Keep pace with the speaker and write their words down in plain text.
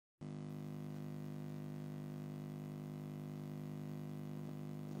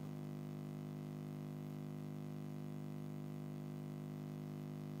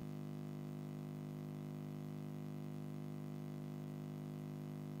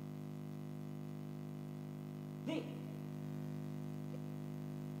This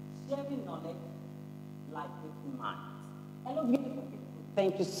sharing knowledge like this mind. Hello, beautiful people.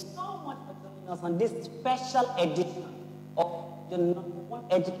 Thank you so much for joining us on this special edition of the #1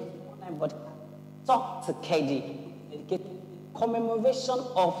 education online podcast, Talk to KEDI, dedicated to the commemoration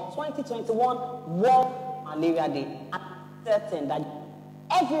of 2021 World Malaria Day. I'm certain that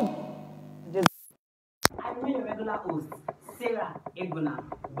I'm your regular host, Sarah Eguna.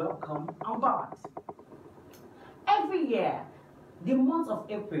 Welcome on board. Every year, the month of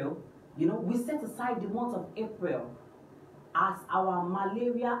April, we set aside the month of April as our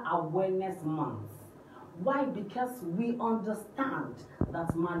Malaria Awareness Month. Why? Because we understand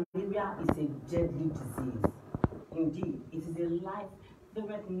that malaria is a deadly disease. Indeed, it is a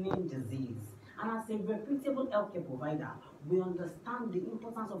life-threatening disease. And as a reputable healthcare provider, we understand the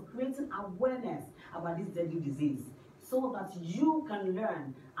importance of creating awareness about this deadly disease so that you can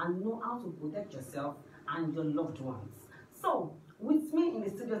learn and know how to protect yourself and your loved ones. So, with me in the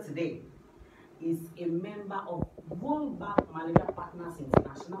studio today is a member of World Malaria Partners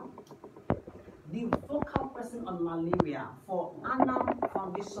International, the focal person on malaria for Hannam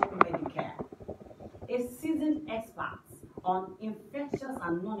Foundation Medicare, a seasoned expert on infectious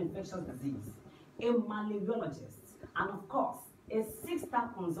and non-infectious disease, a malariologist, and of course, a 6-star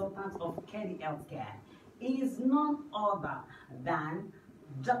consultant of KEDI Healthcare. He is none other than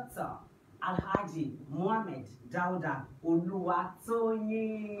Dr. Alhaji Muhammed Dauda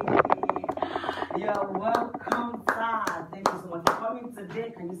Oluwatoyin. You're welcome, sir. Thank you so much for coming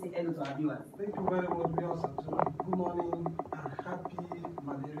today. Can you say hello to our viewers? Thank you very much, Good morning and happy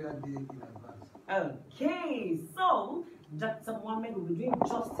Malaria Day in advance. Okay, so Dr. Muhammed will be doing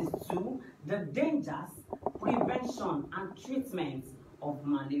justice to the dangers, prevention, and treatment of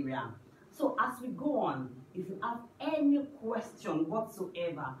malaria. So as we go on, if you have any question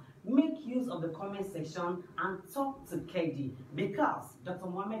whatsoever, make use of the comment section and talk to KEDI, because Dr.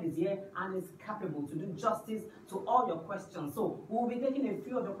 Muhammed is here and is capable to do justice to all your questions. So we will be taking a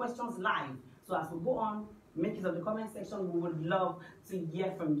few of your questions live. So as we go on, make use of the comment section. We would love to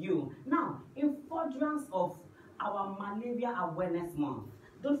hear from you. Now, in furtherance of our Malaria Awareness Month,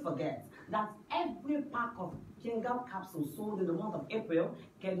 don't forget that every pack of Kingal capsules sold in the month of April,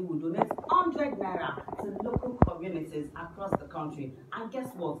 KEDI will donate 100 naira to local communities across the country. And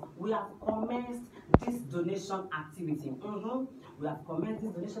guess what? We have commenced this donation activity. We have commenced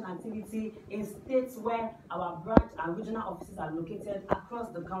this donation activity in states where our branch and regional offices are located across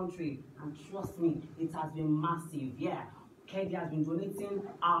the country. And trust me, it has been massive. Yeah, KEDI has been donating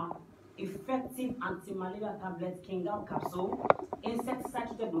our effective anti-malaria tablet Kingal capsule,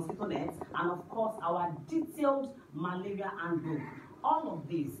 insecticide-treated mosquito nets, and of course our detailed malaria handbook. All of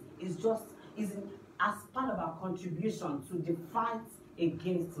this is as part of our contribution to the fight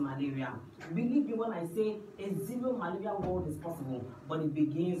against malaria. Believe me when I say a zero malaria world is possible, but it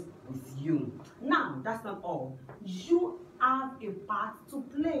begins with you. Now, that's not all. You have a part to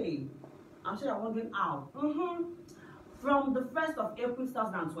play. I'm sure you're wondering how. From the 1st of April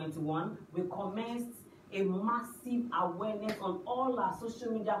 2021, we commenced a massive awareness on all our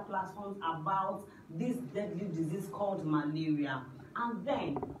social media platforms about this deadly disease called malaria. And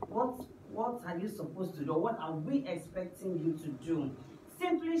then, what are you supposed to do? What are we expecting you to do?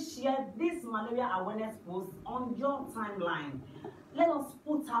 Simply share this malaria awareness post on your timeline. Let us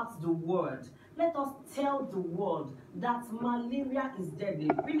put out the word. Let us tell the world that malaria is deadly.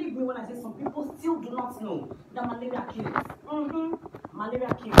 Believe me when I say some people still do not know that malaria kills.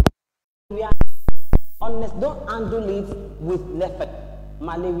 Malaria kills. We are honest. Don't handle it with lethargy.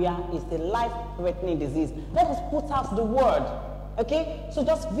 Malaria is a life-threatening disease. Let us put out the word. Okay? So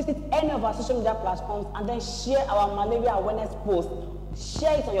just visit any of our social media platforms and then share our malaria awareness post.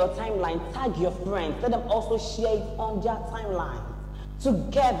 Share it on your timeline. Tag your friends. Let them also share it on their timeline.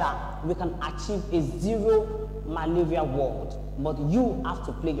 Together, we can achieve a zero malaria world. But you have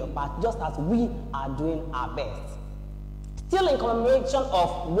to play your part, just as we are doing our best. Still in commemoration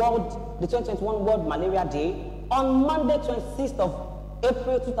of the 2021 World Malaria Day, on Monday, 26th of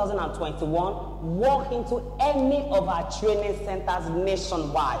April 2021, walk into any of our training centers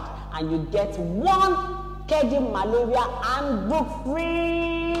nationwide, and you get one KEDI Malaria handbook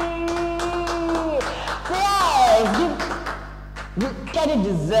free. Yes! KEDI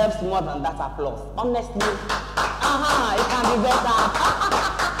deserves more than that applause. Honestly, it can be better.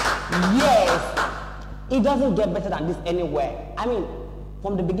 Yes, it doesn't get better than this anywhere. I mean,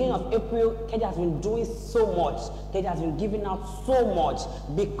 from the beginning of April, KEDI has been doing so much. KEDI has been giving out so much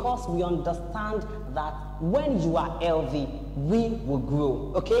because we understand that when you are healthy, we will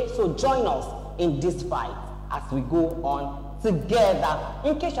grow. Okay, so join us in this fight as we go on together.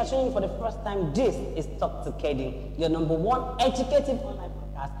 In case you're tuning in for the first time, this is Talk to Kedi, your #1 educative online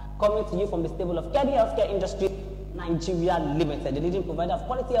podcast, coming to you from the stable of Kedi Healthcare Industry Nigeria Limited, the leading provider of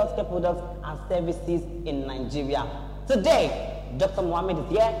quality healthcare products and services in Nigeria. Today, Dr. Muhammed is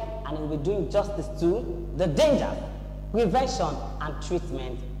here and he will be doing justice to the dangers, prevention and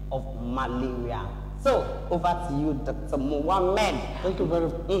treatment of malaria. So, over to you, Dr. Muhammed. Thank you very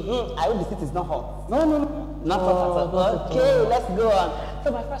much. I hope the seat is not hot. No. Not hot at all. Okay, let's go on.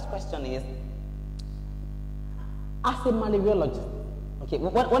 So my first question is, as a malariologist, okay,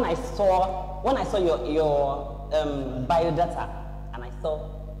 when I saw your biodata and I saw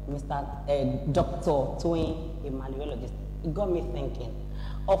Mr. Dr. Toyin, a malariologist, it got me thinking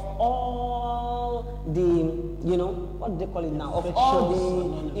of all the, what do they call it now? Of all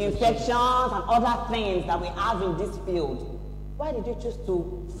the infections and other things that we have in this field. Why did you choose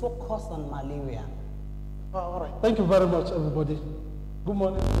to focus on malaria? All right. Thank you very much, everybody. Good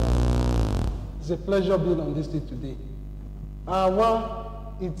morning. It's a pleasure being on this day today.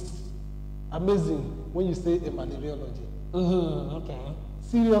 Well, it's amazing when you say a malariology. Okay.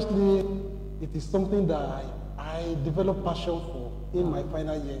 Seriously, it is something that I developed passion for in my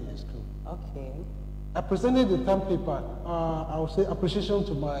final year in the school. Okay. I presented the term paper, I would say appreciation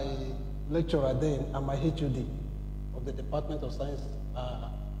to my lecturer then and my HOD of the Department of Science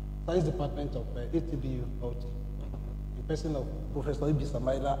Department of ATBU, in person of Professor Ibi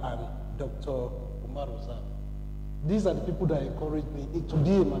Samaila and Dr. Umar Oza. These are the people that encouraged me to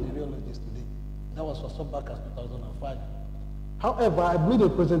be a malariologist today. That was for back as 2005. However, I made a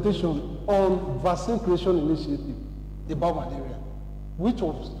presentation on vaccine creation initiative about malaria, which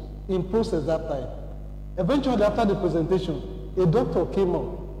was in process that time. Eventually, after the presentation, a doctor came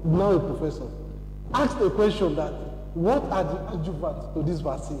up, now a professor, asked a question that, what are the adjuvants to this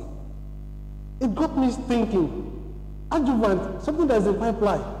vaccine? It got me thinking, adjuvant, something that is in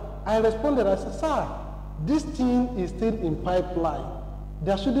pipeline. I responded, I said, sir, this thing is still in pipeline.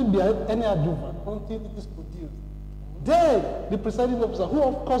 There shouldn't be any adjuvant until it is produced. Then, the presiding officer, who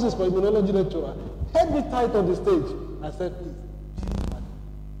of course is my immunology lecturer, held me tight on the stage. I said, please.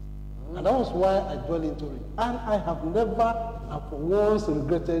 And that was why I dwell into it. And I have never and for once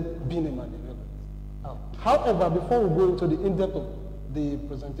regretted being a malariologist. Oh. However, before we go into the in-depth of the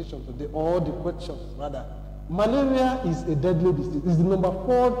presentation today, or the questions rather, malaria is a deadly disease. It's the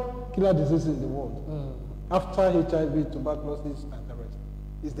 #4 killer disease in the world. After HIV, tuberculosis, and the rest.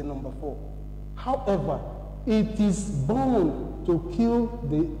 It's the #4. However, it is born to kill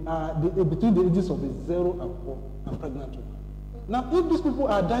between the ages of 0 and 4 and pregnant women. Now, if these people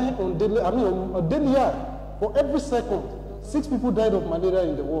are dying on daily, for every second, 6 people died of malaria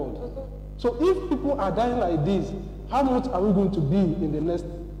in the world. So if people are dying like this, how much are we going to be in the next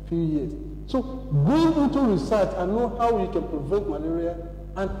few years? So going into research and know how we can prevent malaria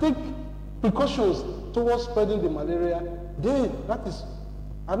and take precautions towards spreading the malaria, then that is,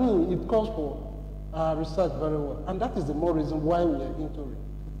 it calls for research very well. And that is the more reason why we are into it.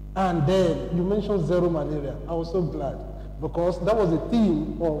 And then you mentioned zero malaria. I was so glad because that was the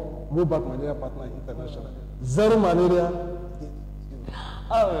theme of World Malaria Partners International. Zero malaria.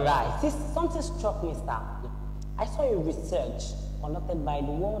 All right. See, something struck me, sir. I saw a research conducted by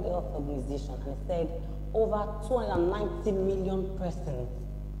the World Health Organization and it said over 290 million persons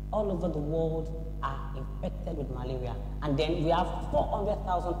all over the world are infected with malaria. And then we have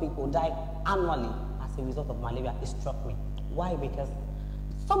 400,000 people die annually as a result of malaria. It struck me. Why? Because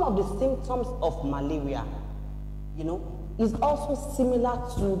some of the symptoms of malaria, is also similar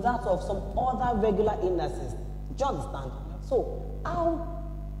to that of some other regular illnesses. Do you understand? So how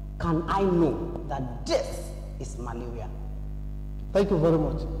can I know that this is malaria? Thank you very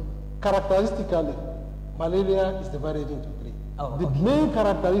much. Characteristically, malaria is divided into 3. The main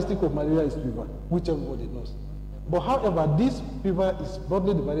characteristic of malaria is fever, which everybody knows. But however, this fever is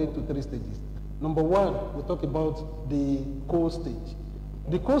broadly divided into 3 stages. Number 1, we talk about the cold stage.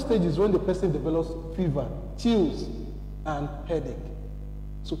 The cold stage is when the person develops fever, chills, and headache.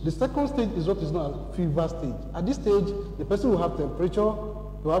 So the second stage is what is known as fever stage. At this stage, the person will have temperature.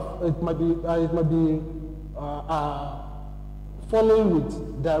 It might be following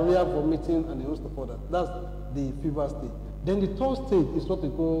with diarrhea, vomiting, and a host of others. That's the fever stage. Then the third stage is what we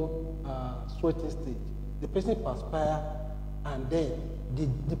call sweating stage. The person perspires, and then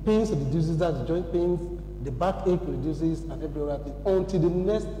the pains reduces, that's the joint pains, the backache reduces, and every other thing, until the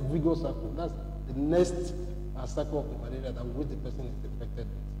next vigor cycle. That's the next cycle of the malaria that which the person is infected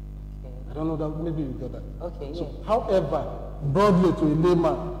with. Okay. I don't know that, maybe you got that. Okay, so, however, broadly to a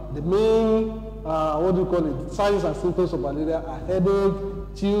layman, the main, signs and symptoms of malaria are headache,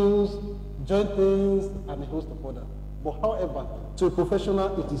 chills, joint pains, and a host of others. But however, to a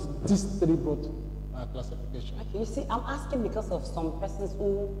professional, it is these three broad classification. Okay, you see, I'm asking because of some persons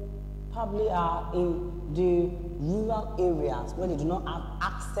who probably are in the rural areas where they do not have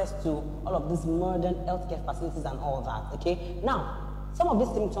access to all of these modern healthcare facilities and all that. Okay, now some of the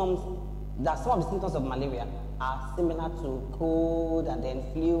symptoms of malaria are similar to cold and then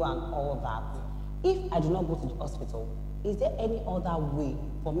flu and all that. If I do not go to the hospital, is there any other way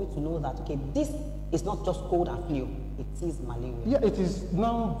for me to know that, okay, this is not just cold and flu, it is malaria? Yeah, it is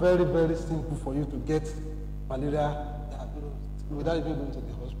now very, very simple for you to get malaria without even going to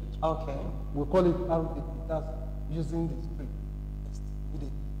the hospital. Okay. We call it RAP, that's using the spray.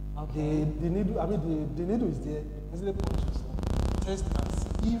 Okay. The needle, the needle is there, easily punched, test and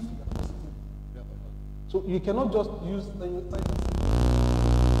see if you are positive. So you cannot just use the no, it's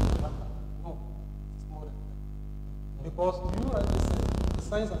more than that. Because you already said the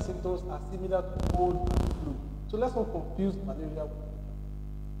signs and symptoms are similar to cold and flu. So let's not confuse malaria with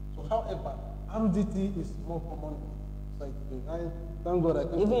that. So however, RDT is more common. Thank God I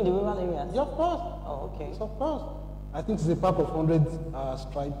think. Even in the rural areas? Yeah, of course. Oh, okay. Yes, of course. I think it's a pack of 100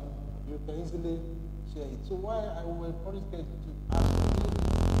 stripe. You can easily share it. So why I will encourage kids to actually,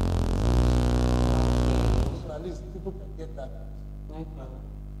 so at least people can get that. Okay.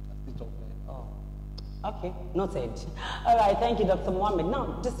 Oh. Okay, noted. All right, thank you, Dr. Muhammed.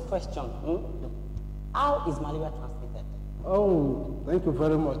 Now, this question, how is malaria transmitted? Oh, thank you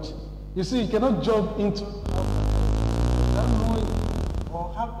very much. You see, you cannot jump into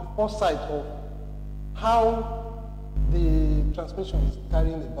or have a foresight of how the transmission is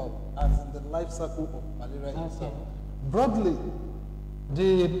carrying about as in the life cycle of malaria itself. Broadly,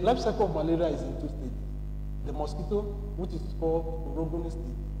 the life cycle of malaria is in two stages. The mosquito, which is called orogony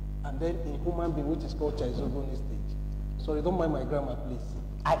stage, and then in human being, which is called chrysogony stage. Sorry, don't mind my grammar, please.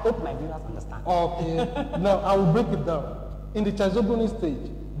 I hope my viewers understand. Okay. Now, I will break it down. In the chrysogony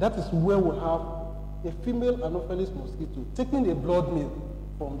stage, that is where we have a female Anopheles mosquito taking a blood meal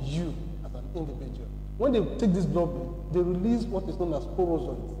from you as an individual. When they take this blood meal, they release what is known as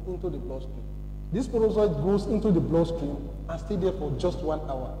sporozoids into the bloodstream. This sporozoid goes into the bloodstream and stays there for just 1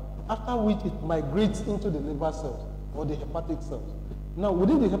 hour, after which it migrates into the liver cells or the hepatic cells. Now,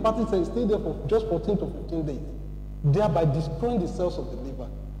 within the hepatic cells, it stays there for just 14 to 15 days, thereby destroying the cells of the liver.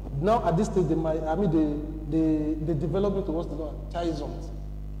 Now, at this stage, they develop into what's known as chrysomes.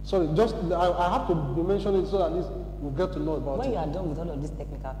 Sorry, just I have to mention it so at least we'll get to know about when it. When you are done with all of these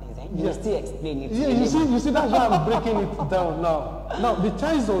technical things, you will still explain it. Yeah, you see, that's why I'm breaking it down now. Now, the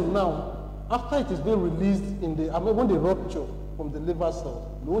chrysom now, after it is being released in the, when they rupture from the liver cells,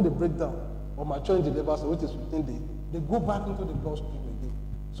 when they break down or mature in the liver cell, which is 15 days, they go back into the bloodstream again.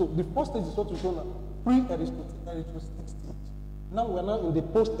 So the first stage is what we call pre-erythrocytic stage. Now we're now in the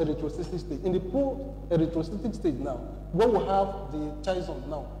post-erythrocytic stage. In the post-erythrocytic stage now, where we have the chrysom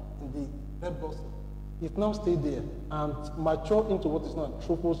now in the red blood cell, it now stays there and mature into what is known as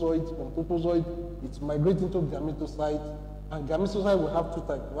trophozoids. From trophozoid, it migrates into gametocyte. And gametocyte will have two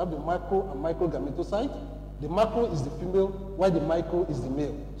types. We have the macro and micro gametocyte. The macro is the female, while the micro is the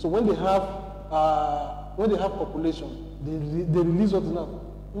male. So when they have copulation, they release what is known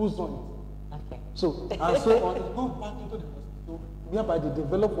as oozoid. Okay. So and so on, it goes back into the mosquito, whereby they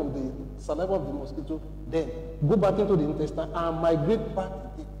develop from the saliva of the mosquito, then go back into the intestine and migrate back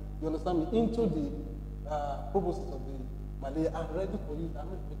again, you understand me, into the proboscis of the malaria and ready for you.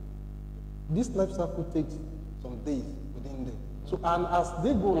 This life cycle takes some days within them. So and as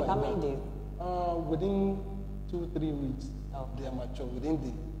they go like how many days? Within 2-3 weeks, they are mature within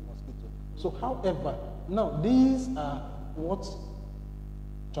the mosquito. So however, now these are what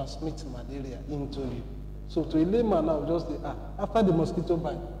transmits malaria into you. So to a layman now, just say, after the mosquito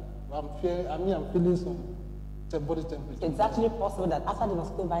bite, I'm feeling some body temperature. It's actually possible that after the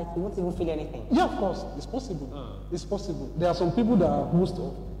mosquito bite, you won't even feel anything. Yeah, of course, it's possible. It's possible. There are some people that are most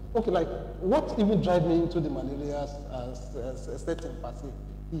of, okay, like what even drive me into the malaria as setting per se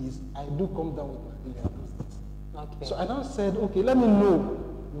is I do come down with malaria those days. Okay. So I now said, okay, let me know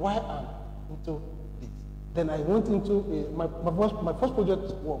why I'm into this. Then I went into my first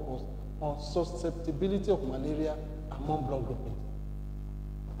project work was on susceptibility of malaria among blood groupings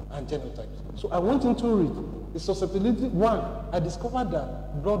and genotypes. So I went into it. The susceptibility, one, I discovered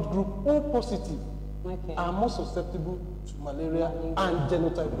that blood group O positive are more susceptible to malaria and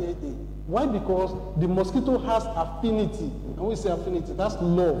genotype AA. Why? Because the mosquito has affinity. And when we say affinity, that's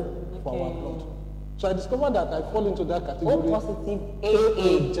love for our blood. So I discovered that I fall into that category. O positive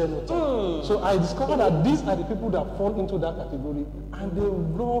AA genotype. So I discovered that these are the people that fall into that category, and they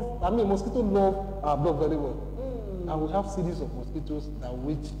love, mosquitoes love our blood very well. And we have series of mosquitoes that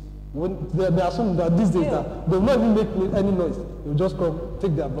wait When they assume that these days that they will not even make any noise. They will just come,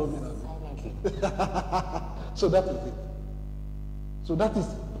 take their blood. So that is it. So that is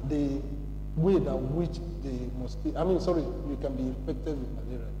the way that which the mosquito, you can be infected with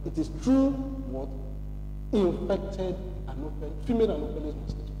malaria. It is true what? Infected female anopheles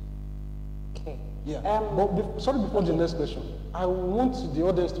mosquito. Okay. Yeah. Before the next question, I want the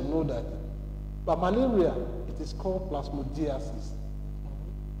audience to know that by malaria, it is called plasmodiasis.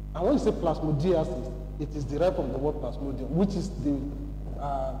 And when you say plasmodiasis, it is derived from the word plasmodium, which is the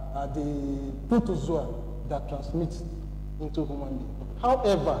protozoa that transmits into human being.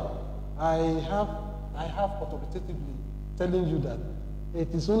 However, I have authoritatively telling you that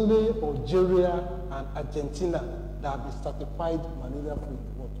it is only Algeria and Argentina that have been certified malaria-free in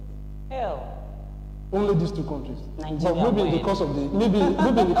the world today. Hell. Only these two countries. Nigeria. But maybe in the course of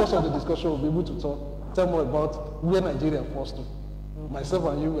the discussion, we'll be able to tell more about where Nigeria falls to. Myself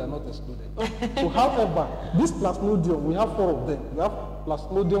and you, we are not excluded. So, however, this plasmodium, we have 4 of them. We have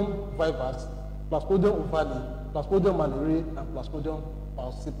Plasmodium vivax, Plasmodium ovale, Plasmodium malariae, and Plasmodium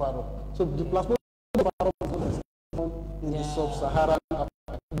falciparum. So the Plasmodium falciparum is found in the sub-Saharan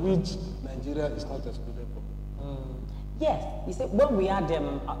Africa, which Nigeria is not excluded from. Yes, you see, when we had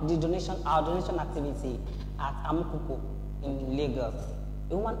our donation activity at Amukuku in Lagos,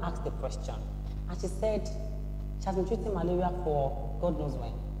 a woman asked the question, and she said she has been treating malaria for God knows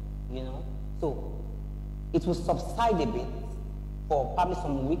when, So it will subside a bit for probably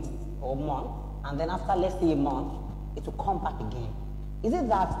some weeks or months, and then after, let's say, a month, it will come back again. Is it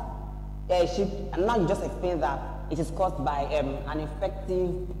that and now you just explained that it is caused by an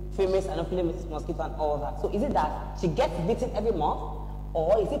infective female anopheles mosquito and all that. So is it that she gets bitten every month,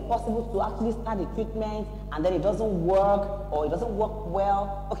 or is it possible to actually start the treatment and then it doesn't work, or it doesn't work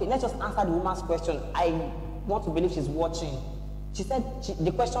well? Okay, let's just answer the woman's question. I want to believe she's watching. She said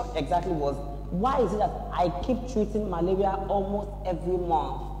the question exactly was, why is it that I keep treating malaria almost every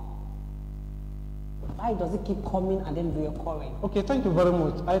month? Why does it keep coming and then reoccurring? Okay, thank you very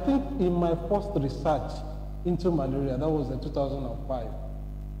much. I think in my first research into malaria, that was in 2005,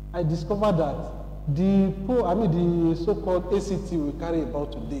 I discovered that the so-called ACT we carry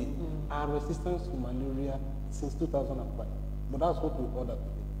about today are resistant to malaria since 2005. But that's what we order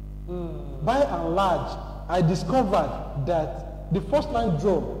today. By and large, I discovered that the first-line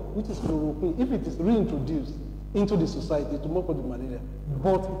drug, which is chloroquine, if it is reintroduced into the society to more for the malaria,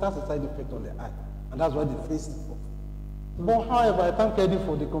 but it has a side effect on the eye. And that's why they face it for. But however, I thank Kedi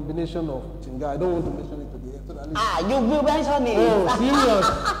for the combination of Chinga. I don't want to mention it today. So you will mention it. Oh, serious?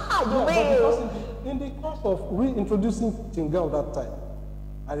 You will. In the course of reintroducing Chinga at that time,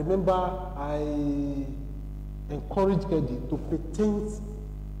 I remember I encouraged Kedi to patent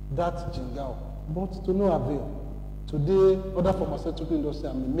that Chinga, but to no avail. Today, other pharmaceutical industry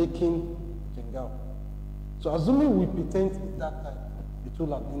are making Chinga. So assuming we patent that time, it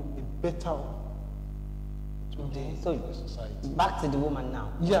will have been a better so society. Back to the woman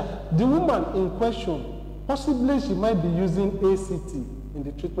now. Yeah, the woman in question, possibly she might be using ACT in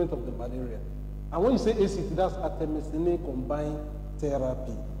the treatment of the malaria. And when you say ACT, that's artemisinin combined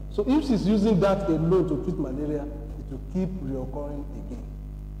therapy. So if she's using that alone to treat malaria, it will keep reoccurring again.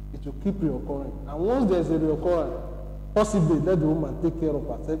 It will keep reoccurring. And once there's a reoccurrence, possibly let the woman take care of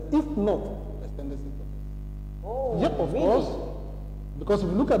herself. If not, extended symptoms. Oh, yep, of course. Because if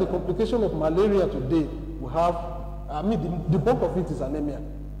you look at the complication of malaria today, we have, the bulk of it is anemia.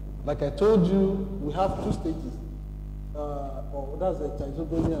 Like I told you, we have 2 stages. That's the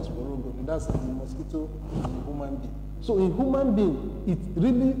Chizogoni and Sporogoni. That's the mosquito and the human being. So in human being, it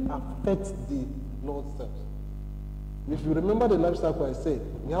really affects the blood cells. If you remember the life cycle I said,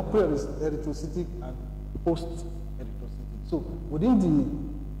 we have pre-erythrocytic and post-erythrocytic. So within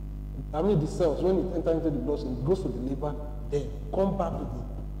the cells, when it enters into the bloodstream, it goes to the liver, then come back to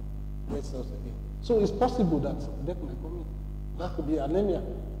the red cells again. So it's possible that death might come in. That could be anemia.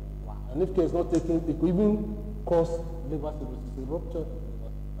 Wow. And if care is not taken, it could even cause liver cirrhosis, a rupture.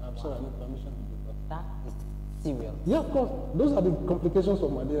 I'm sorry, an inflammation. That is serious. Yeah, of course. Those are the complications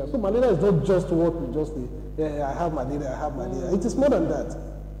of malaria. So malaria is not just what we just say, I have malaria, I have malaria. It is more than that.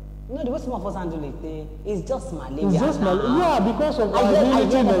 No, the way some of us handle it, it's just malaria. It's just malaria. Yeah, because of our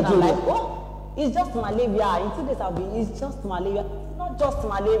immunity in Nigeria. It's just malaria. In 2 days it's just malaria. It's not just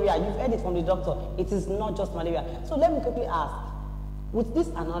malaria. You've heard it from the doctor. It is not just malaria. So let me quickly ask, with this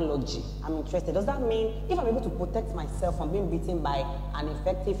analogy, I'm interested. Does that mean if I'm able to protect myself from being bitten by an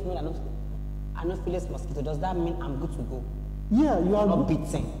infective female anopheles mosquito, does that mean I'm good to go? Yeah, you are not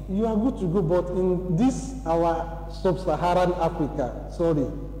beaten. You are good to go, but in this our sub-Saharan Africa, sorry,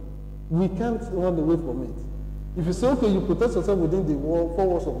 we can't run away from it. If you say, okay, you protect yourself within the four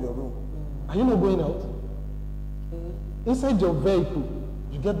walls of your room, are you not going out? Inside your vehicle,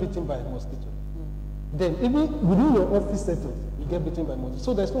 you get bitten by a mosquito. Then even within your office setting, you get bitten by mosquito.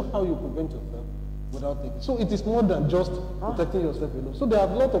 So there's no how you prevent yourself without taking. So it is more than just protecting yourself alone. So there are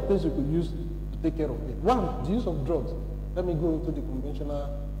a lot of things you could use to take care of it. One, the use of drugs. Let me go into the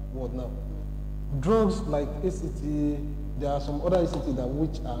conventional world now. Drugs like ACT, there are some other ACT that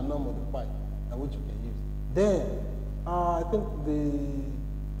which are not modified, that which you can use. Then, I think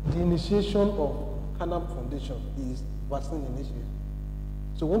the initiation of Hannam Foundation is vaccine initiation.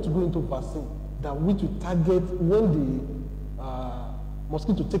 So we want to go into vaccine that which will target when the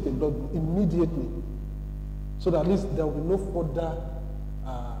mosquito take a blood immediately, so that at least there will be no further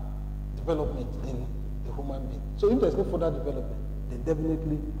development in the human being. So if there's no further development, then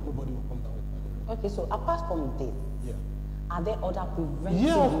definitely nobody will come down with malaria. Okay, so apart from this, are there other preventive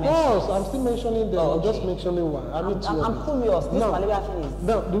Yeah, of course. I'm still mentioning them. I'm just mentioning one. I'm curious. This malaria thing is...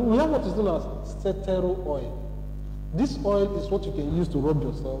 Now, we have what is known as cetero oil. This oil is what you can use to rub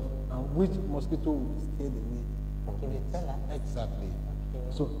yourself, and which mosquito will be scared away. Okay, exactly.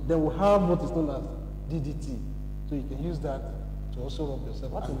 Okay. So then we have what is known as DDT. So you can use that to also rub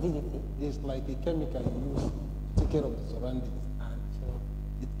yourself. What is DDT? It's like a chemical you use to take care of the surroundings, and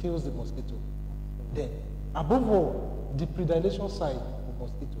it kills the mosquito. Then, above all, the predation side of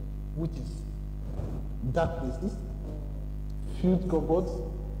mosquito, which is dark places, filled cupboards,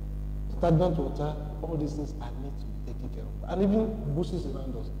 stagnant water, all these things are need to be taken care of. And even bushes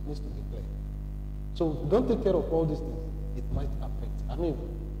around us needs to be cleared. So if we don't take care of all these things, it might affect. I mean,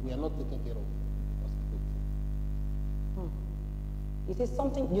 we are not taking care of mosquito. It is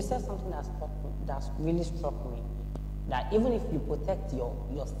something, you said something that's really struck me, that even if you protect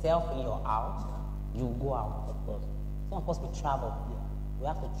yourself in your house, you go out, of course. Some of us, we travel. We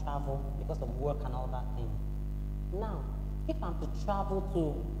have to travel because of work and all that thing. Now, if I'm to travel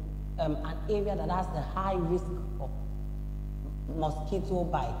to an area that has the high risk of mosquito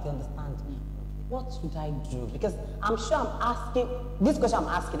bite, you understand? What should I do? Because I'm sure I'm asking, this question I'm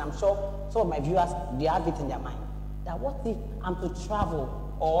asking, I'm sure some of my viewers, they have it in their mind. That what if I'm to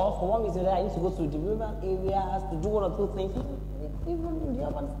travel, or for one reason I need to go to the rural areas to do one or two things, even in the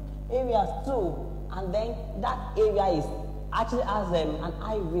urban areas too, and then that area is actually has an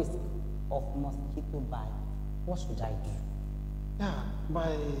high risk of mosquito bite. What should I do? Yeah,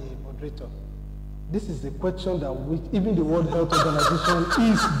 my moderator, this is a question that even the World Health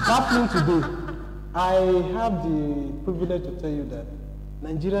Organization is battling today. I have the privilege to tell you that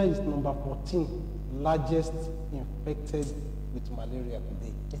Nigeria is number 14 largest infected with malaria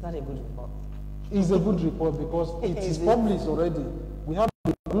today. It's not a good report. It's a good report because it is published already. We have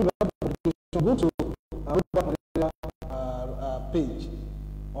go to our Malaria page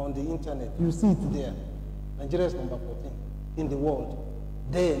on the internet. You see it there. Nigeria is number 14 in the world.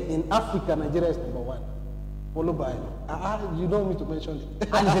 Then in Africa, Nigeria is number 1. Followed by, you don't need to mention it.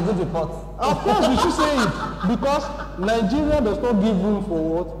 And it's a good report. Of course, we should say it. Because Nigeria does not give room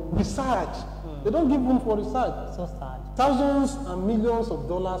for what? Research. They don't give room for research. So sad. Thousands and millions of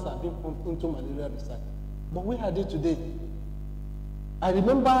dollars are being pumped into malaria research. But where are they today? I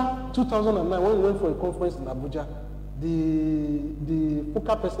remember 2009 when we went for a conference in Abuja, the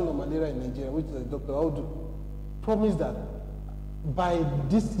focal person of malaria in Nigeria, which is Dr. Audu, promised that by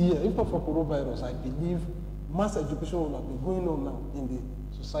this year, if not for coronavirus, I believe mass education will have been going on now in the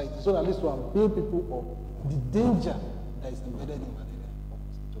society, so at least to avail people of the danger that is embedded in malaria or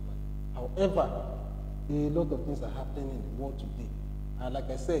mosquito bite. However, a lot of things are happening in the world today. And like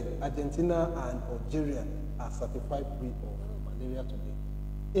I said, Argentina and Algeria are certified free of malaria today.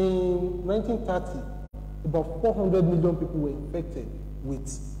 In 1930, about 400 million people were infected with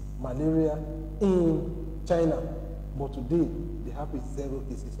malaria in China, but today they have 0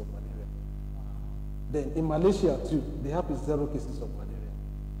 cases of malaria. Then in Malaysia too, they have 0 cases of malaria.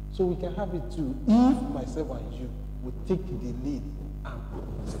 So we can have it too if myself and you would take the lead and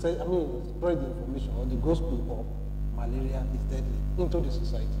spread the information or the gospel of malaria is deadly into the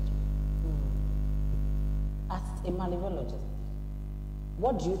society too. As a malariologist,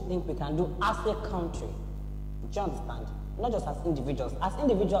 what do you think we can do as a country? Do you understand? Not just as individuals. As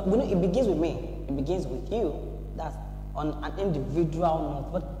individuals, it begins with me. It begins with you. That's on an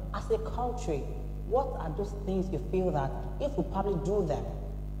individual note. But as a country, what are those things you feel that if we probably do them,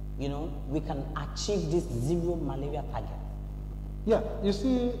 we can achieve this 0 malaria target? Yeah, you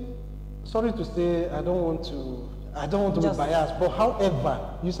see, sorry to say, I don't want to be biased, but however,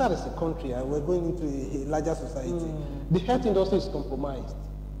 you said as a country, and we're going into a larger society, the health industry is compromised.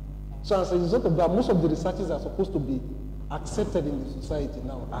 So as a result of that, most of the researches that are supposed to be accepted in the society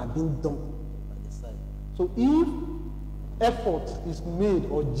now are being done by the side. So if effort is made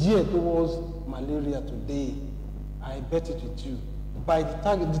or geared towards malaria today, I bet it with you, by the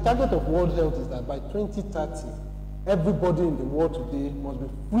target of World Health is that by 2030, everybody in the world today must be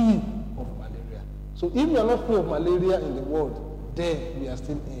free of malaria. So if we are not free of malaria in the world, then we are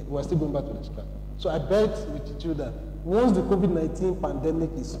still going back to the scratch. So I bet with you that once the COVID-19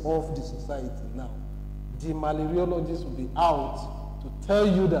 pandemic is off the society now, the malariologists will be out to tell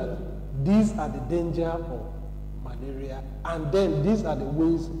you that these are the danger of malaria, and then these are the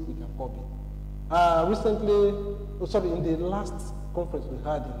ways we can curb it. Recently, in the last conference we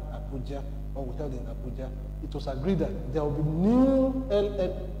had in Abuja, or we held in Abuja, it was agreed that there will be new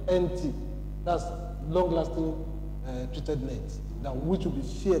LNT, that's long-lasting treated nets, which will be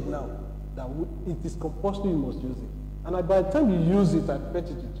shared now, that it is compulsory, you must use it. And by the time you use it, I bet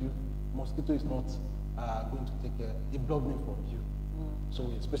it with you, mosquito is not going to take a blood meal from you. So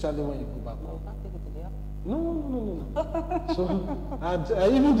especially when you go back home. No. So,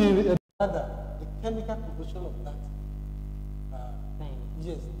 and even the chemical composition of that,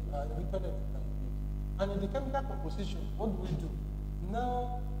 yes, repellent. And in the chemical composition, what do we do?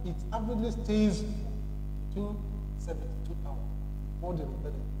 Now, it averagely stays between 72 hours before the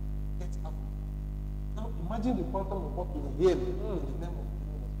repellent gets up. Now, imagine the quantum of what we inhale in the name of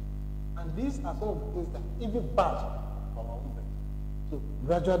immunity. And these are some of the things that even bad for our own body. So,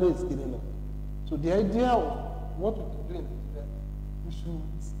 gradually it's killing us. So, the idea of what we can do is that we should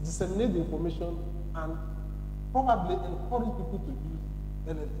disseminate the information and probably encourage people to use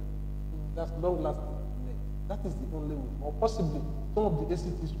LLC. That's long-lasting. That is the only way. Or possibly, some of the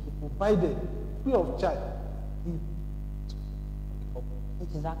ACTs should be provided free of charge.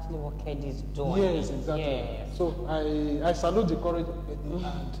 Which is actually what KEDI is doing. Yes, exactly. Yes. So I salute the courage of KEDI,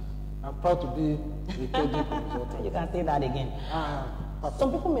 and I'm proud to be a KEDI consultant. You can say that again.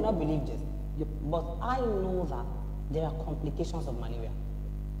 Some people may not believe this, but I know that there are complications of malaria.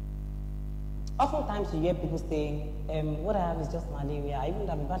 Oftentimes you hear people say, what I have is just malaria. Even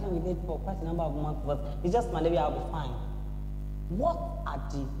though I've been battling with it for quite a number of months, but it's just malaria, I'll be fine. What are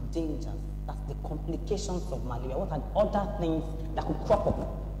the dangers, that's the complications of malaria? What are the other things that could crop up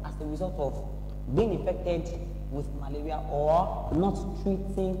as a result of being infected with malaria or not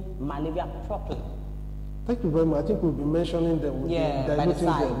treating malaria properly? Thank you very much. I think we'll be mentioning them. By the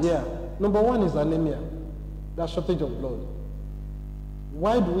side. Yeah. Number one is anemia. That's shortage of blood.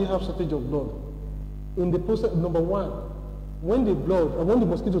 Why do we have shortage of blood? In the process, number one, when the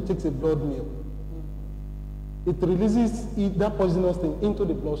mosquito takes a blood meal, it releases that poisonous thing into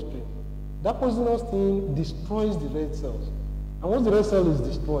the bloodstream. That poisonous thing destroys the red cells. And once the red cell is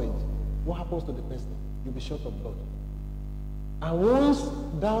destroyed, what happens to the person? You'll be short of blood. And once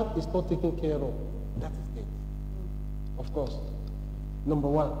that is not taken care of, that is death. Of course. Number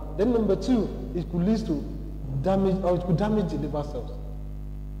one. Then number two, it could lead to damage, or it could damage the liver cells.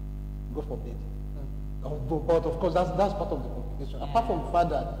 God forbid. But of course, that's part of the complication. Yeah. Apart from the fact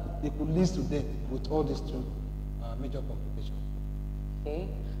that it could lead to death with all these two major complications. Okay.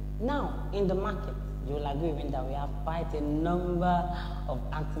 Now, in the market, you will agree with me that we have quite a number of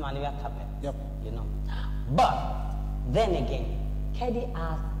anti-malaria tablets. Yep. You know. But then again, KEDI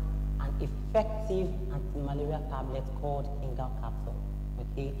has an effective anti-malaria tablet called Kingal capsule.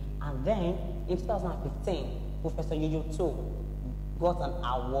 Okay. And then in 2015, Professor Yuyu got an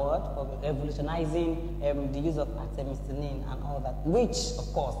award for revolutionizing the use of artemisinin and all that, which, of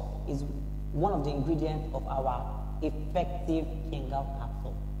course, is one of the ingredients of our effective Kingal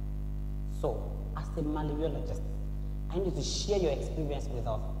capsule. So, as a malariologist, I need to share your experience with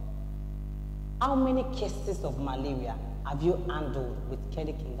us. How many cases of malaria have you handled with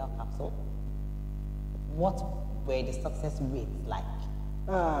KEDI Kingal capsule? What were the success rates like?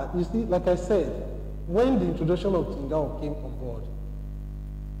 You see, like I said, when the introduction of Kingal came on board,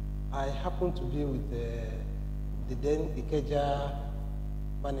 I happened to be with the then Ikeja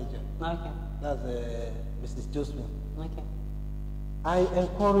manager. Okay. That's Mrs. Josephine. Okay. I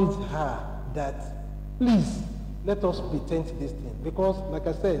encouraged her that, please, let us patent this thing. Because, like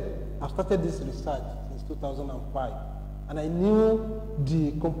I said, I've started this research since 2005. And I knew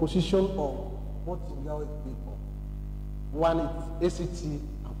the composition of what Kingal is made of. One is ACT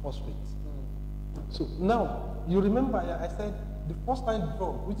and phosphate. So now, you remember I said the first line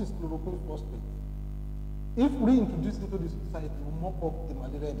drug, which is chloroquine phosphate, if reintroduced into the society, will mop up the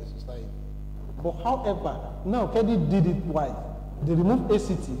malaria in the society. But however, now KEDI did it twice. They removed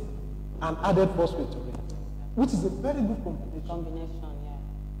ACT and added phosphate to it, which is a very good combination. Yeah.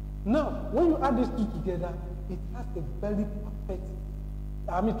 Now, when you add these two together, it has a very perfect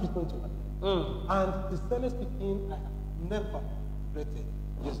treatment to it. And sincerely speaking, I have never regretted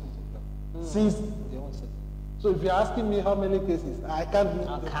using it. since the onset. So if you're asking me how many cases, I can't name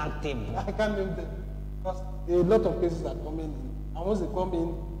them. I can't name them. Because a lot of cases are coming in. And once they come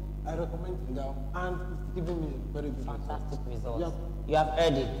in, I recommend Kingao, and it's giving me a very good fantastic results. You have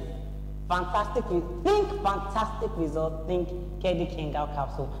heard it. Fantastic result. Think KEDI Kingao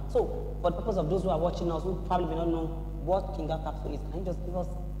capsule. So, for the purpose of those who are watching us, who probably may not know what Kingao capsule is, can you just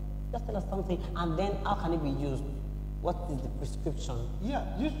tell us something, and then how can it be used? What is the prescription? Yeah,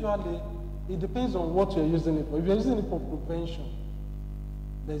 usually it depends on what you're using it for. If you're using it for prevention,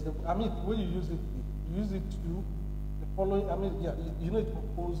 when you use it to the following. You know it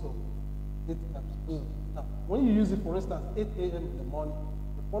composed of 8 capsules. Now, when you use it, for instance, 8 a.m. in the morning,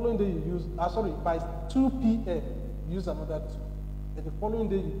 the following day you use, by 2 p.m. you use another 2. Then the following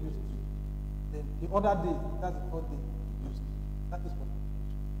day you use 2. Then the other day, that's the third day you use 2. That is for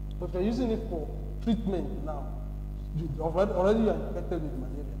prevention. But if you're using it for treatment now, already you are infected with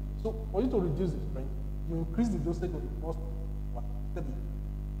malaria. So for you to reduce the strength, you increase the dosage of the first one.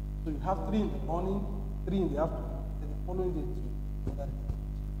 So you have 3 in the morning, 3 in the afternoon, then the following day 2.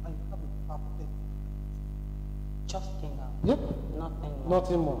 And you have a perfect. Just came out. Yep.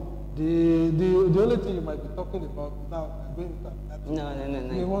 Nothing more. The only thing you might be talking about now, going to that.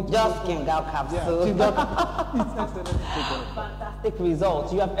 No. Just Kingao capsule. Yeah, it's excellent. Fantastic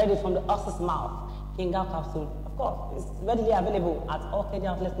results. You have heard it from the horse's mouth. Kingao capsule. Of course, it's readily available at all KEDI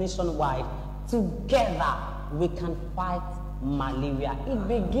outlets nationwide. Together, we can fight malaria. It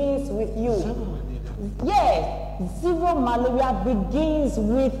begins with you. Yes, zero malaria begins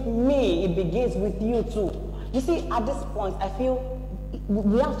with me. It begins with you too. You see, at this point, I feel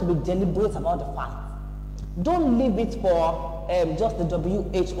we have to be deliberate about the fight. Don't leave it for just the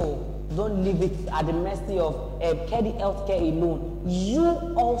WHO. Don't leave it at the mercy of KEDI Healthcare alone. You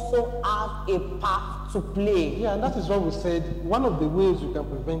also have a part to play. Yeah, and that is what we said. One of the ways you can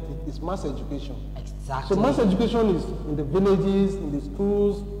prevent it is mass education. Exactly. So mass education is in the villages, in the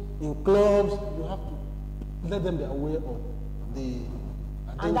schools, in clubs. You have to let them be aware of the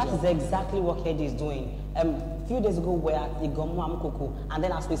and that is exactly what KEDI is doing. A few days ago, we were at Igomu Amukoko, and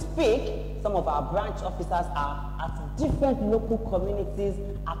then as we speak, some of our branch officers are at different local communities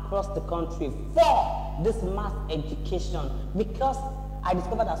across the country for this mass education, because I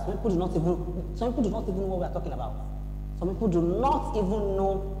discovered that some people do not even know what we are talking about. Some people do not even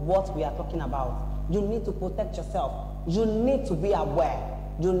know what we are talking about. You need to protect yourself. You need to be aware.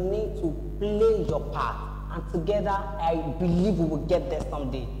 You need to play your part. And together, I believe we will get there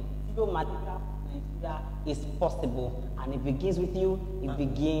someday. Nigeria is possible. And it begins with you. It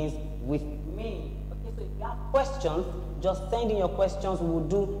begins with me. Okay, so if you have questions, just send in your questions. We will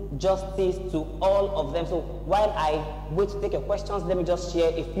do justice to all of them. So while I wait to take your questions, let me just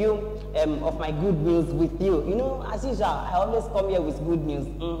share a few of my good news with you. You know, as usual, I always come here with good news.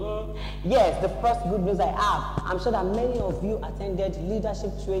 Yes, the first good news I have. I'm sure that many of you attended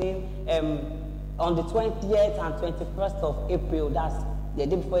leadership training on the 20th and 21st of April. That's the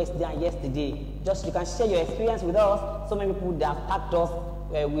day before yesterday and yesterday. Just you can share your experience with us. So many people, they have tagged us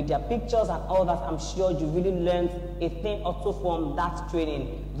with their pictures and all that. I'm sure you really learned a thing or two from that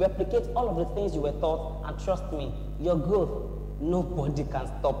training. Replicate all of the things you were taught, and trust me, your growth, nobody can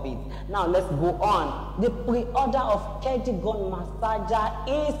stop it. Now let's go on. The pre-order of KEDI Gun Massager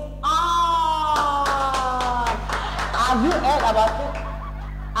is on. Have you heard about it?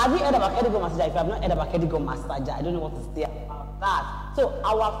 Have you heard about KEDI Gun Massager? If you have not heard about KEDI Gun Massager, I don't know what to say about that. So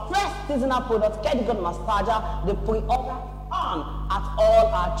our first seasonal product, KEDI Gun Massager, the pre-order on at all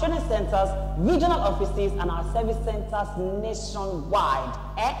our training centers, regional offices, and our service centers nationwide.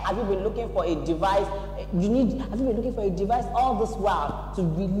 Have you been looking for a device? Have you been looking for a device all this while to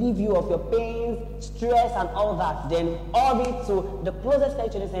relieve you of your pains, stress, and all that? Then hurry to the closest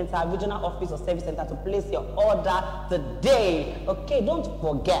training center, regional office, or service center to place your order today. Okay, don't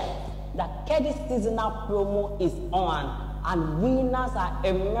forget that KEDI seasonal promo is on, and winners are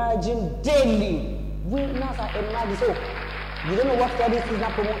emerging daily. Winners are emerging. So you don't know what KEDI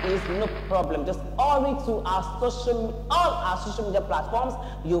seasonal promo is? No problem. Just hurry to all our social media platforms.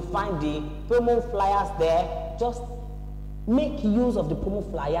 You'll find the promo flyers there. Just make use of the promo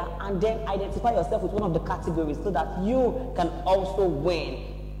flyer and then identify yourself with one of the categories so that you can also win.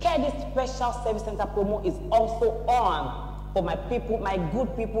 KEDI Special Service Center promo is also on for my people, my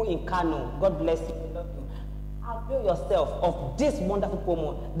good people in Kano. God bless you. Avail yourself of this wonderful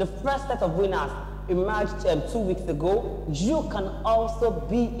promo. The first set of winners emerged 2 weeks ago. You can also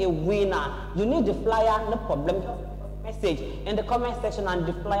be a winner. You need the flyer, no problem. Just message in the comment section and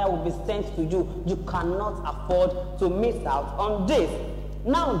the flyer will be sent to you. You cannot afford to miss out on this.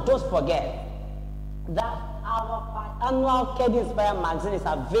 Now, don't forget that our annual KEDI Inspire magazine is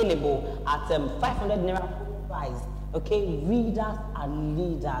available at 500 naira price. Okay, readers are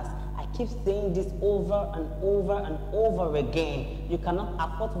leaders. I keep saying this over and over and over again. You cannot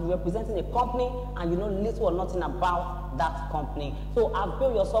afford to be representing a company and you know little or nothing about that company. So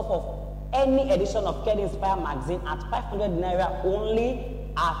avail yourself of any edition of KEDI Inspire magazine at 500 naira only.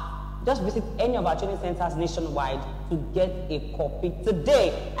 Just visit any of our training centers nationwide to get a copy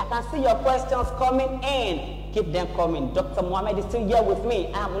today. I can see your questions coming in. Keep them coming. Dr. Muhammed is still here with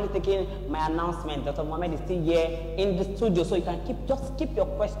me. I am only taking my announcement. Dr. Muhammed is still here in the studio, so you can just keep your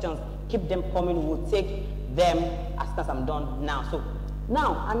questions. Keep them coming. We'll take them as soon as I'm done now. So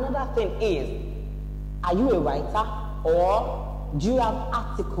now another thing is, are you a writer or do you have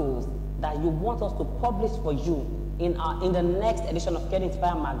articles that you want us to publish for you in the next edition of KEDI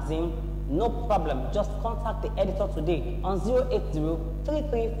Inspire magazine? No problem. Just contact the editor today on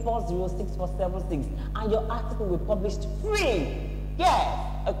 080-3340-6476 and your article will be published free. Yes.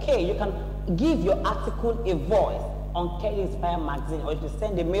 Okay. You can give your article a voice on KEDI Inspire magazine, or you can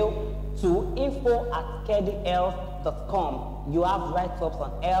send a mail to info@kedihealth.com. You have write-ups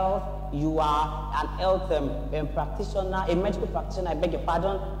on health. You are an health practitioner, a medical practitioner, I beg your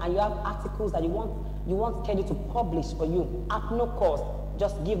pardon, and you have articles that you want KEDI to publish for you at no cost.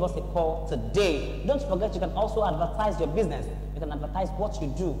 Just give us a call today. Don't forget, you can also advertise your business. You can advertise what you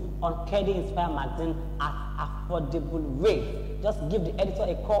do on KEDI Inspire magazine at affordable rates. Just give the editor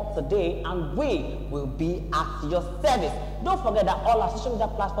a call today and we will be at your service. Don't forget that all our social media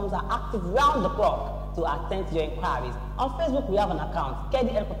platforms are active round the clock to attend to your inquiries. On Facebook, we have an account,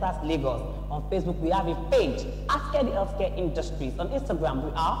 KEDI Headquarters Lagos. On Facebook, we have a page at KEDI Healthcare Industries. On Instagram,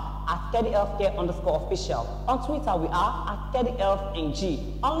 we are at KEDI Healthcare_official. On Twitter, we are at KEDI Health NG.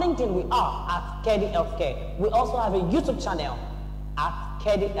 On LinkedIn, we are at KEDI Healthcare. We also have a YouTube channel at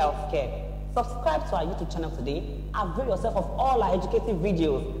KEDI Healthcare. Subscribe to our YouTube channel today, avail yourself of all our educative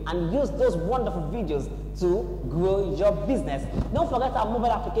videos and use those wonderful videos to grow your business. Don't forget our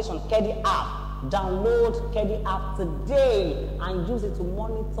mobile application, KEDI app. Download KEDI app today and use it to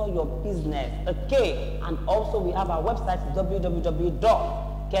monitor your business. Okay, and also we have our website,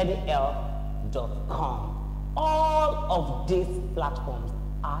 www.kedihealth.com. All of these platforms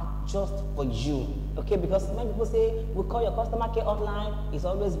are just for you. Okay, because many people say we call your customer care hotline, it's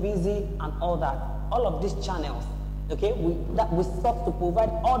always busy and all that. All of these channels, okay, we sought to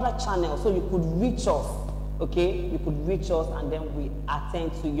provide other channels so you could reach us. Okay, you could reach us and then we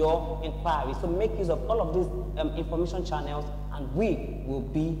attend to your inquiry. So make use of all of these information channels and we will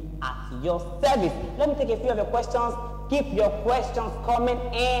be at your service. Let me take a few of your questions. Keep your questions coming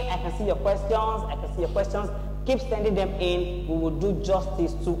in. I can see your questions. Keep sending them in. We will do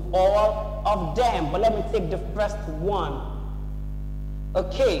justice to all of them. But let me take the first one.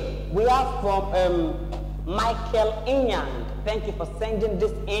 Okay, we are from Michael Inyang. Thank you for sending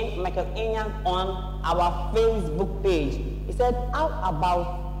this in, Michael Inyang, on our Facebook page. He said, how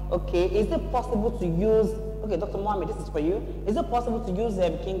about, okay, is it possible to use, okay, Dr. Mohammed, this is for you. Is it possible to use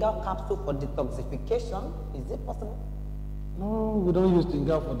Kingal capsule for detoxification? Is it possible? No, we don't use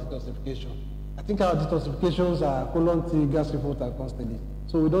Kingal for detoxification. I think our detoxifications are colon T, gastric and constantly.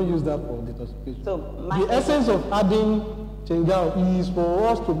 So we don't use that for detoxification. So the essence of adding Kingal is for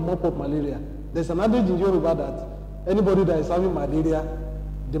us to mop up malaria. There's an adage in Yoruba that anybody that is having malaria,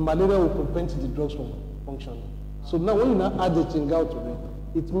 the malaria will prevent the drugs from functioning. So now when you now add the Kingal to it,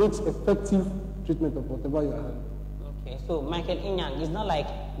 it makes effective treatment of whatever you are having. Okay, so Michael Inyang, it's not like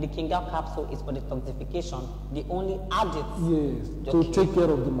the Kingal capsule is for detoxification. They only add it. Yes, to take care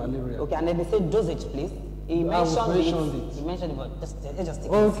of the malaria. Okay, and then they say dosage, please. He mentioned it. He mentioned it, but just take it.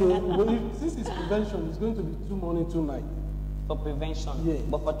 Okay, but since it's prevention, it's going to be 2 morning, 2 night. For prevention? Yeah.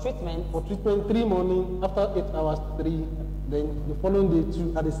 But for treatment? For treatment, 3 morning, after 8 hours, 3, then the following day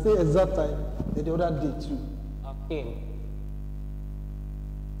 2, at the same exact time, then the other day 2. Okay.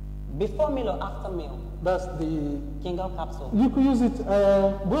 Before meal or after meal? That's the Kingal capsule. You could use it,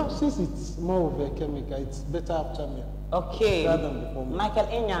 well, since it's more of a chemical, it's better after meal. Okay. Rather than before meal. Michael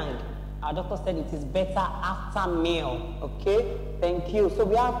Inyang, our doctor said it is better after meal. Okay, thank you. So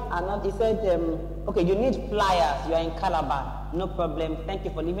we have another, he said, okay, you need flyers, you are in Calabar. No problem. Thank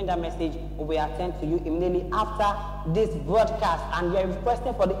you for leaving that message. We will attend to you immediately after this broadcast. And we are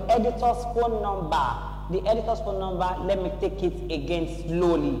requesting for the editor's phone number. The editor's phone number, let me take it again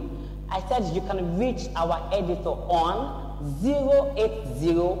slowly. I said you can reach our editor on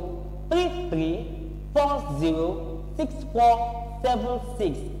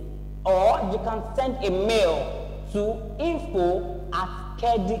 080-3340-6476, or you can send a mail to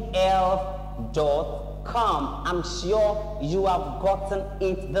info@kedihealth.com. I'm sure you have gotten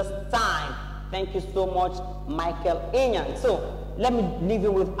it this time. Thank you so much, Michael Inyan. So let me leave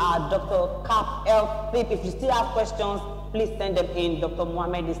you with our Dr. Cap Health tip. If you still have questions, please send them in. Dr.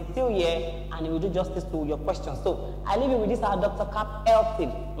 Muhammed is still here and he will do justice to your questions. So I leave you with this, our Dr. Cap Health tip.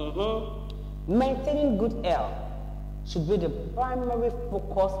 Maintaining good health should be the primary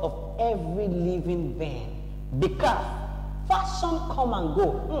focus of every living being, because fashion come and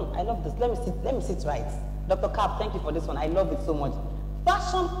go. I love this. Let me sit right. Dr. Cap, thank you for this one. I love it so much.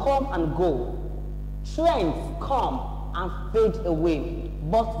 Fashion come and go. Trends come and fade away.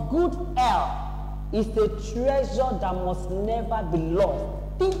 But good health is a treasure that must never be lost.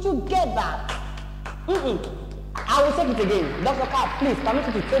 Did you get that? I will take it again. Dr. Cap, please permit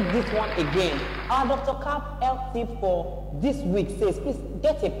me to take this one again. Our Dr. Cap health tip for this week says, please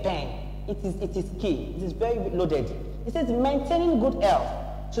get a pen. It is key. It is very loaded. It says maintaining good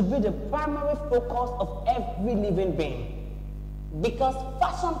health should be the primary focus of every living being. Because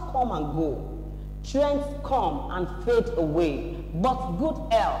fashion come and go, trends come and fade away, but good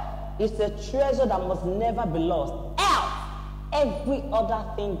health is a treasure that must never be lost. Health, every other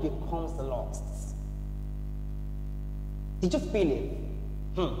thing becomes lost. Did you feel it?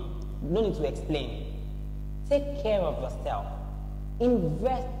 No need to explain. Take care of yourself.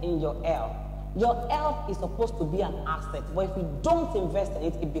 Invest in your health. Your health is supposed to be an asset, but if you don't invest in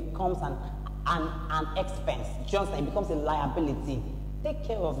it, it becomes an expense. Do you understand? It becomes a liability. Take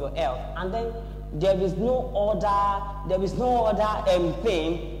care of your health, and then there is no other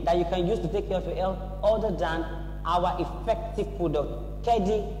thing that you can use to take care of your health other than our effective product,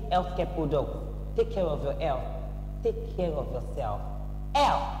 KEDI healthcare product. Take care of your health. Take care of yourself.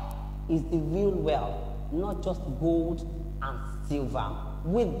 Health is the real wealth, not just gold and silver.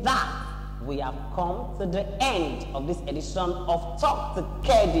 With that, we have come to the end of this edition of Talk to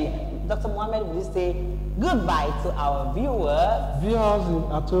KEDI. Dr. Muhammed, will you say goodbye to our viewers?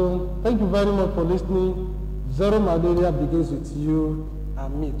 Viewers at home, thank you very much for listening. Zero malaria begins with you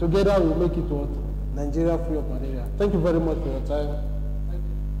and me. Together we'll make it what? Nigeria free of malaria. Thank you very much for your time.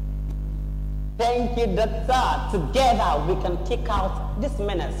 Thank you, Doctor. Together we can kick out this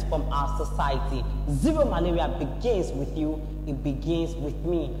menace from our society. Zero malaria begins with you. It begins with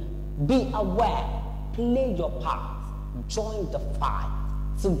me. Be aware. Play your part. Join the fight.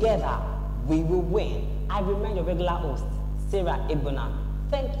 Together we will win. I remain your regular host, Sarah Ebona.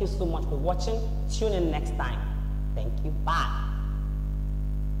 Thank you so much for watching. Tune in next time. Thank you. Bye.